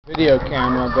video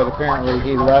camera, but apparently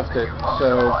he left it,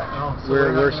 so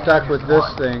we're stuck with this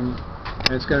thing.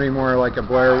 And it's going to be more like a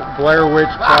Blair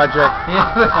Witch Project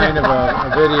kind of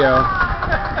a video.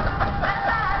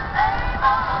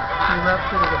 He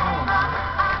left it at home.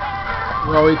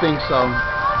 Well, we think so.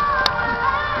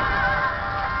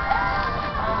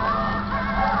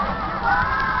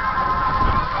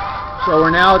 So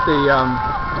we're now at the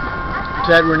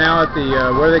Ted. We're now at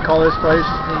the what do they call this place?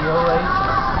 The Oasis.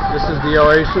 This is the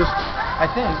Oasis.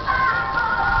 I think.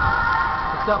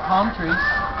 It's got palm trees.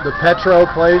 The Petro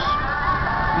place.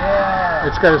 Yeah.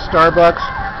 It's got a Starbucks.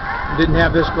 Didn't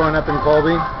have this growing up in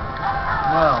Colby.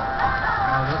 No.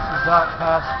 No, this is out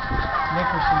past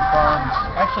Nickerson Farms.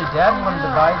 Actually, Dad wanted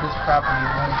to buy this property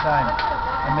at one time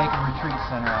and make a retreat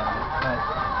center out of it, but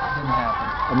it didn't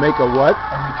happen. Make a what?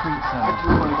 A retreat center.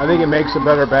 I think it makes a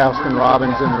better Baskin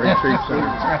Robbins than the retreat center.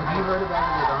 Have you heard about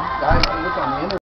it at all? Guys, look on the internet.